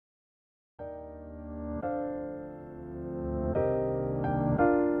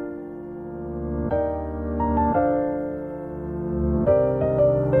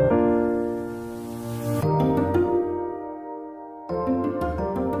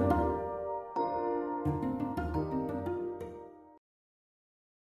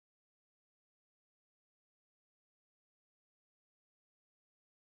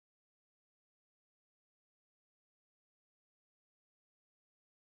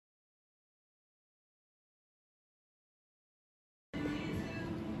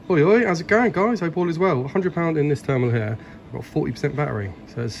Oi, oi, how's it going, guys? Hope all is well. £100 in this terminal here. I've got 40% battery,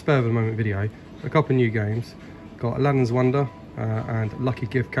 so it's a spare of the moment video. A couple of new games. Got Aladdin's Wonder and Lucky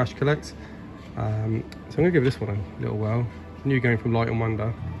Gift Cash Collect. So I'm going to give this one a little whirl. New game from Light and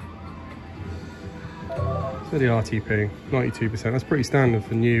Wonder. So the RTP, 92%. That's pretty standard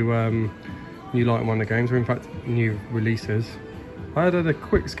for new Light and Wonder games, or in fact new releases. I had a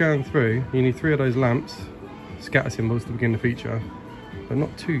quick scan through. You need 3 of those lamps, scatter symbols to begin the feature. But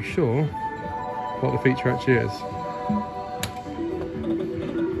not too sure what the feature actually is.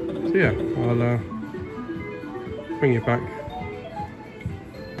 So yeah, I'll bring you back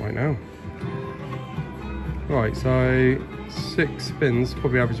right now. Right, so 6 spins,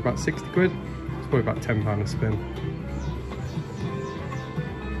 probably average about 60 quid. It's probably about £10 a spin.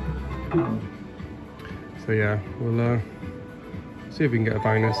 So yeah, we'll see if we can get a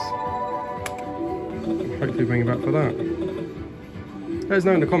bonus. Hopefully bring you back for that. Let us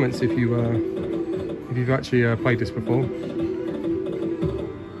know in the comments if you've actually played this before,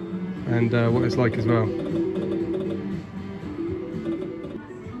 and what it's like as well.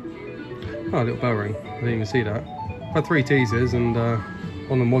 Oh, a little bell ring. I didn't even see that. I've had 3 teasers, and one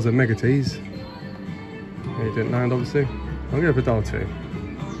of them was a mega tease. It didn't land, obviously. I'll go for dial 2.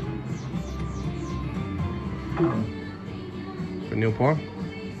 For nil point.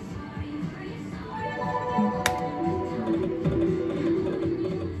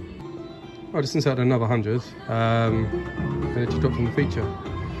 I just inserted another 100, and it just dropped from the feature.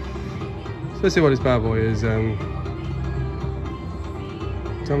 So let's see what this bad boy is. How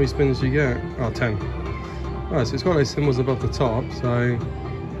many spins do you get? Oh, 10. Alright, so it's got those symbols above the top, so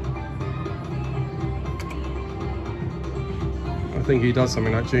I think he does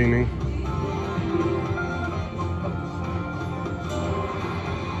something like Genie.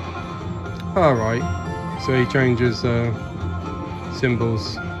 Alright, so he changes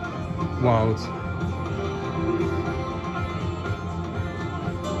symbols wild.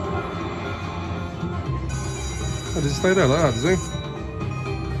 Oh, does it stay there like that, does he?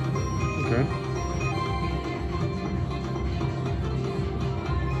 Okay.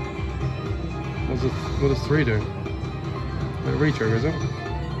 What does 3 do? A retrigger, is it?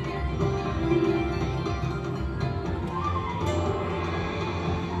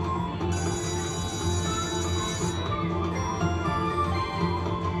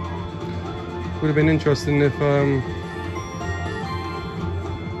 Would have been interesting if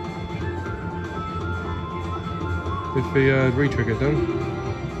he re-triggered them.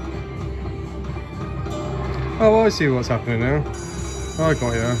 Oh, I see what's happening now. I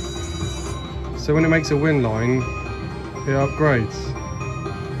got ya. So when it makes a win line, it upgrades,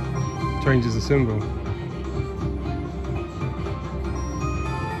 changes the symbol.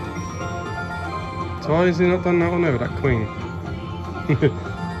 So why has he not done that one there with that queen?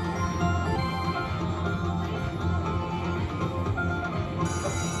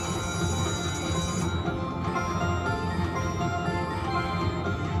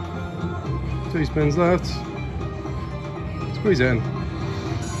 Two spins left. Squeeze it in.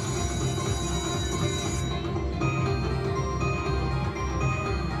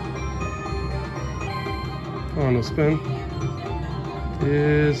 Final spin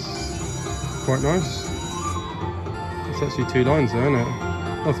is quite nice. It's actually 2 lines there, isn't it?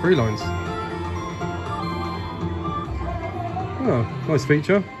 Oh, 3 lines. Oh, nice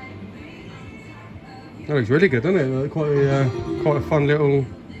feature. That looks really good, doesn't it? Quite a fun little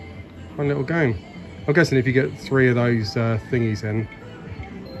game. I'm guessing if you get 3 of those thingies in,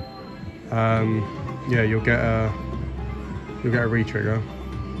 yeah, you'll get a re-trigger.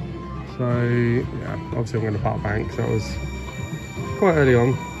 So yeah, obviously I'm going to part bank. So it was quite early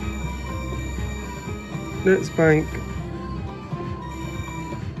on. Let's bank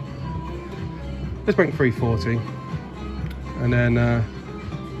 340, and then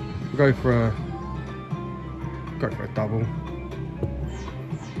we'll go for a double.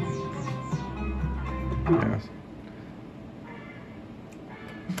 Yes.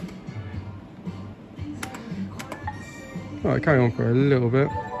 Alright, carry on for a little bit.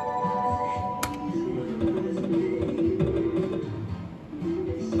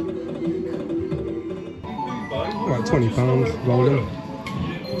 Alright, £20 rolling.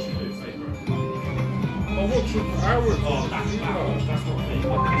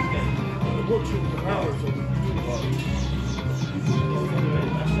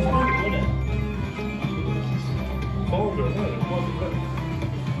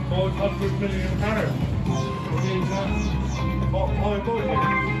 £500 million.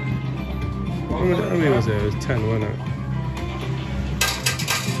 How many was there? It was 10, wasn't it?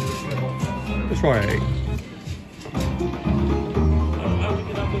 Let's try 8.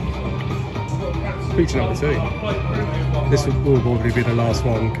 Feature number 2. This will probably be the last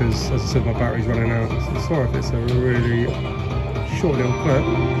one because, as I said, my battery's running out. So sorry if it's a really short little clip.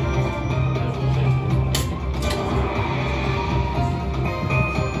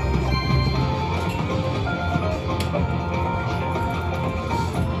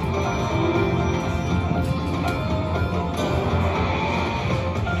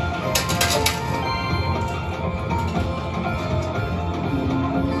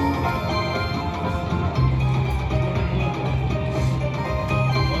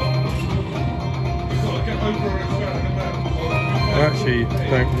 I actually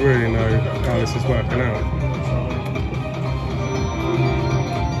don't really know how this is working out.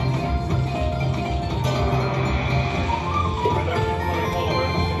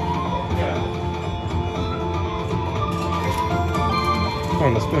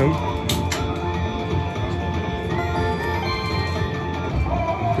 Time to spin.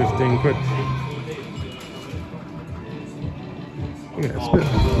 15 quid. Yeah, it's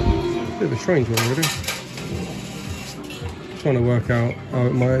a bit of a strange one, really. Trying to work out how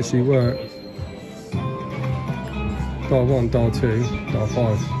it might actually work. Dial 1, dial 2, dial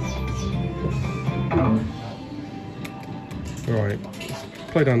 5. Right,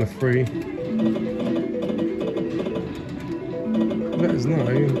 let's play down to 3. Let us know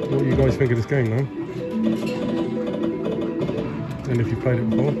what you guys think of this game though. And if you've played it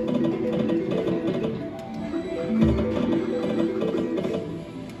before.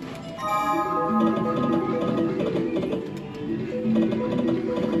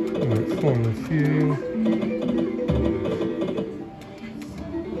 Find a few.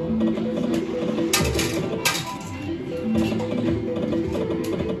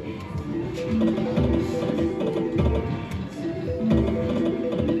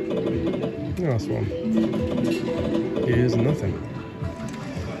 Last one. Here's nothing.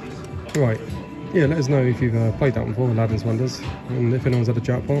 Right. Yeah, let us know if you've played that one before, Aladdin's Wonders, and if anyone's had a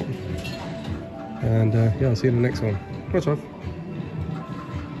jackpot. And yeah, I'll see you in the next one. Much love.